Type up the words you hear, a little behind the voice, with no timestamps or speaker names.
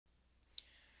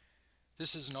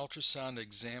This is an ultrasound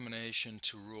examination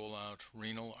to rule out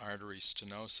renal artery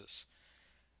stenosis.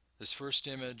 This first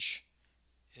image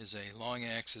is a long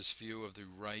axis view of the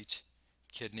right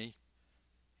kidney,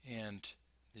 and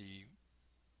the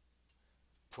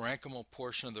parenchymal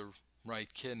portion of the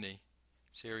right kidney,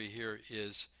 this area here,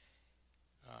 is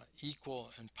equal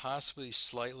and possibly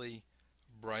slightly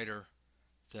brighter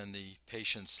than the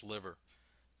patient's liver.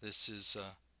 This is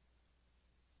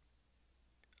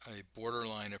a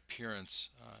borderline appearance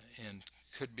and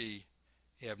could be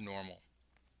abnormal.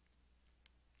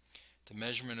 The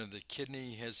measurement of the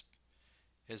kidney has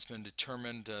been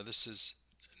determined. This is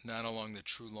not along the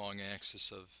true long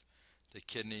axis of the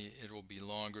kidney. It will be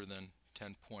longer than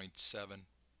 10.7.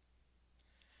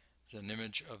 An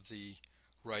image of the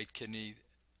right kidney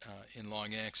in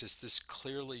long axis. This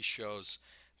clearly shows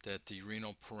that the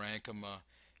renal parenchyma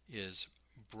is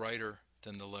brighter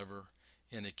than the liver,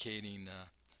 indicating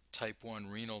type 1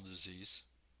 renal disease.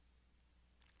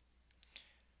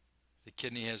 The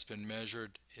kidney has been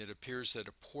measured. It appears that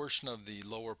a portion of the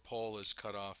lower pole is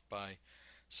cut off by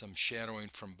some shadowing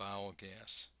from bowel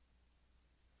gas.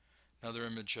 Another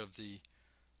image of the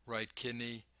right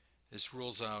kidney. This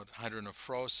rules out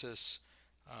hydronephrosis,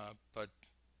 but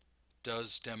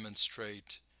does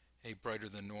demonstrate a brighter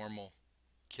than normal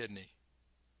kidney.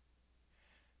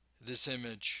 This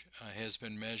image has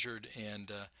been measured, and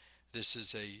this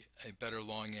is a better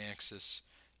long axis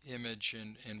image,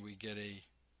 and we get a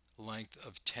length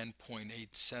of 10.8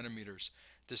 centimeters.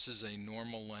 This is a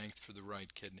normal length for the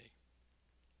right kidney.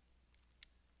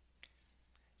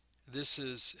 This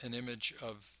is an image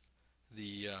of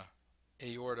the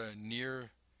aorta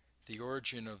near the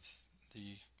origin of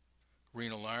the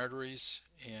renal arteries,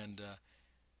 and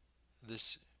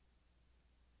this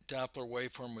Doppler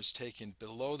waveform was taken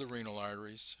below the renal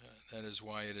arteries. That is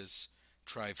why it is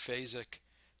triphasic.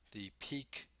 The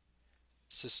peak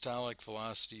systolic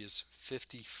velocity is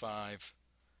 55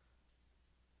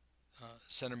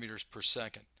 centimeters per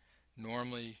second.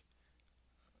 Normally,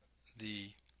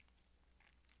 the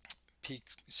peak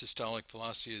systolic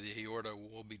velocity of the aorta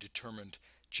will be determined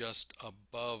just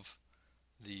above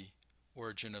the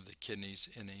origin of the kidneys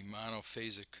in a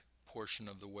monophasic portion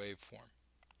of the waveform.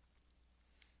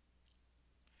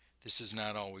 This is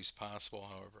not always possible,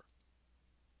 however.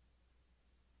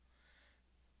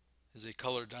 This is a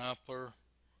color Doppler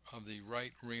of the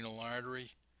right renal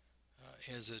artery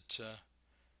as it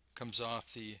comes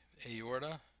off the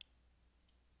aorta.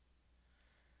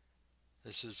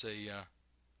 This is a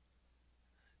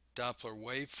Doppler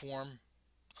waveform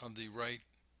of the right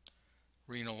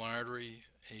renal artery.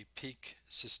 A peak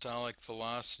systolic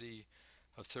velocity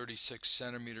of 36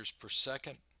 centimeters per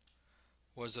second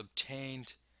was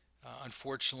obtained.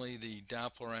 Unfortunately, the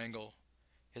Doppler angle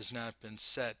has not been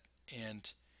set,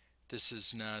 and this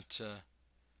is not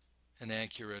an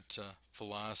accurate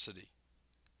velocity.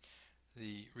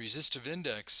 The resistive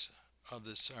index of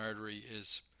this artery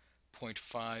is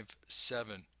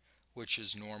 0.57, which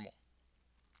is normal.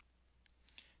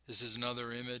 This is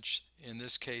another image. In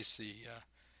this case, the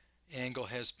angle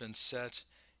has been set,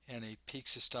 and a peak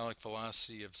systolic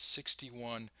velocity of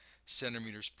 61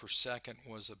 centimeters per second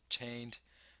was obtained.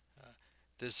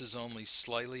 This is only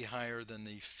slightly higher than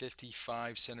the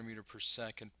 55 centimeter per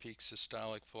second peak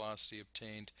systolic velocity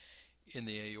obtained in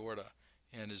the aorta,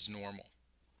 and is normal.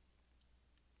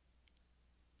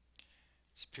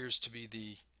 This appears to be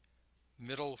the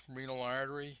middle renal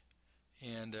artery,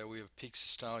 and we have a peak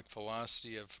systolic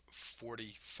velocity of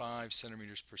 45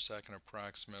 centimeters per second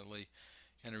approximately,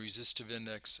 and a resistive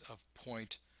index of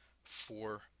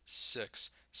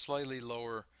 0.46, slightly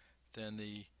lower than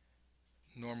the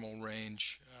normal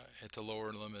range at the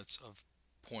lower limits of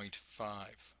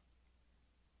 0.5.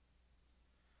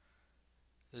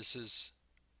 This is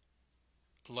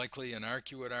likely an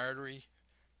arcuate artery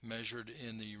measured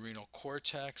in the renal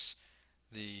cortex.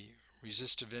 The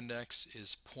resistive index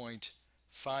is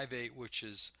 0.58, which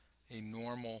is a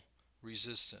normal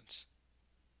resistance.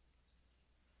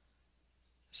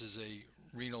 This is a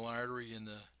renal artery in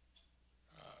the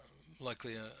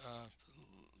likely a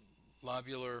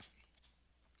lobular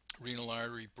renal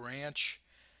artery branch,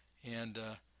 and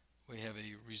we have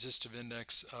a resistive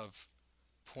index of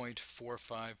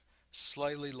 0.45,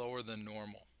 slightly lower than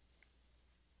normal.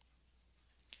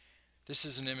 This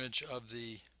is an image of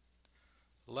the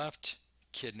left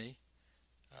kidney.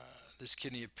 This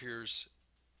kidney appears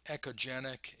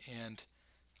echogenic, and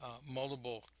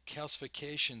multiple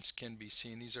calcifications can be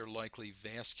seen. These are likely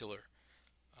vascular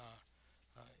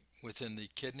within the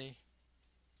kidney.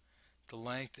 The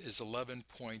length is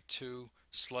 11.2,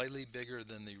 slightly bigger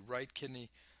than the right kidney,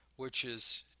 which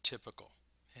is typical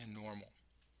and normal.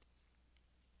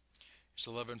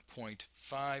 There's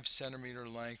 11.5 centimeter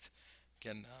length.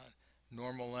 Again,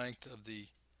 normal length of the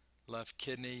left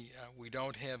kidney. We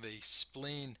don't have a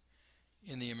spleen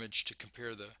in the image to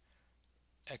compare the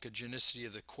echogenicity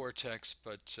of the cortex,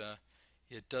 but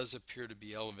it does appear to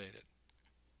be elevated.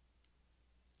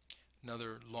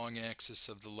 Another long axis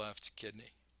of the left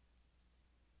kidney.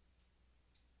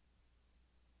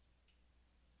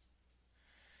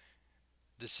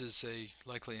 This is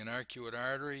likely an arcuate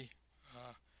artery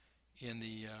in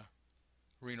the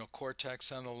renal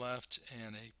cortex on the left,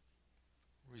 and a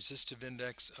resistive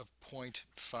index of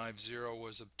 0.50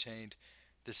 was obtained.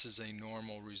 This is a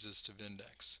normal resistive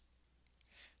index.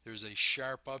 There's a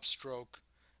sharp upstroke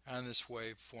on this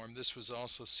waveform. This was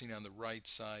also seen on the right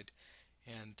side,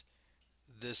 and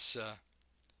this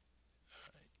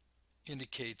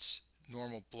indicates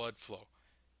normal blood flow.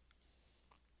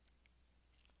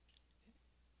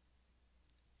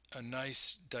 A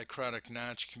nice dichrotic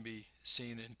notch can be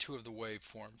seen in two of the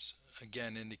waveforms,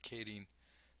 again indicating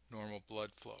normal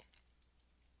blood flow.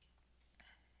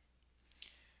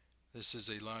 This is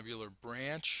a lobular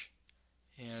branch,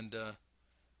 and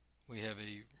we have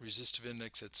a resistive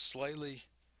index that's slightly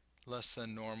less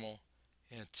than normal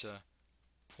at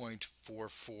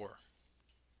 0.44.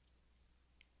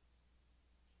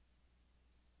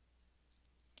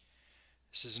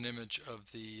 This is an image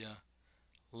of the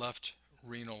left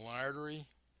renal artery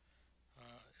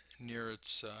near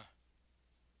its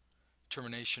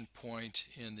termination point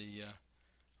in the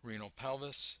renal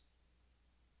pelvis.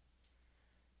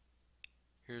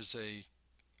 Here's a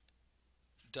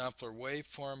Doppler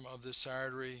waveform of this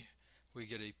artery. We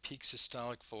get a peak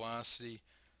systolic velocity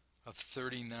of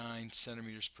 39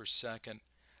 centimeters per second,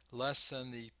 less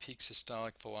than the peak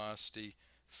systolic velocity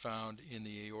found in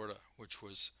the aorta, which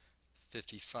was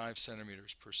 55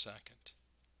 centimeters per second.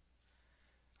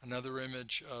 Another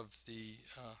image of the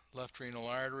left renal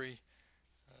artery.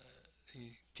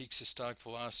 The peak systolic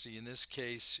velocity in this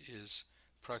case is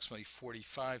approximately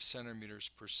 45 centimeters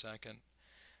per second.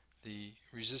 The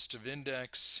resistive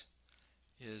index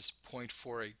is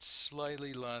 0.48,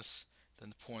 slightly less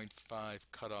than the 0.5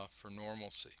 cutoff for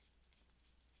normalcy.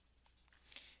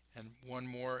 And one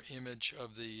more image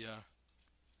of the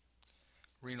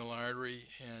renal artery,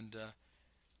 and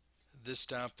this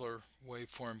Doppler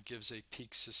waveform gives a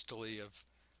peak systole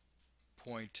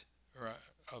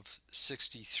of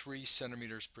 63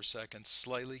 centimeters per second,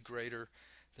 slightly greater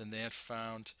than that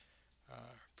found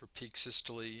for peak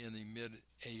systole in the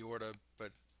mid-aorta,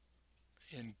 but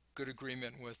in good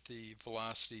agreement with the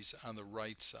velocities on the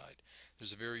right side.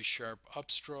 There's a very sharp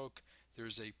upstroke.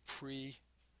 There's a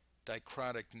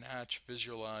pre-dichrotic notch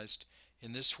visualized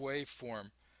in this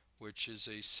waveform, which is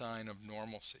a sign of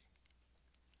normalcy.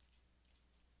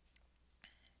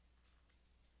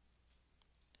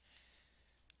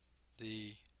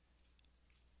 The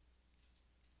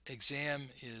exam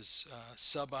is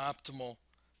suboptimal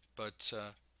but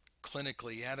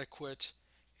clinically adequate,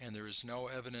 and there is no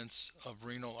evidence of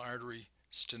renal artery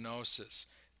stenosis.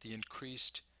 The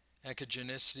increased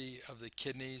echogenicity of the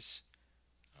kidneys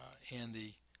and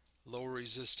the low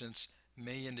resistance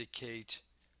may indicate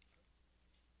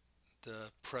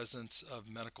the presence of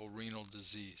medical renal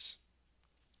disease.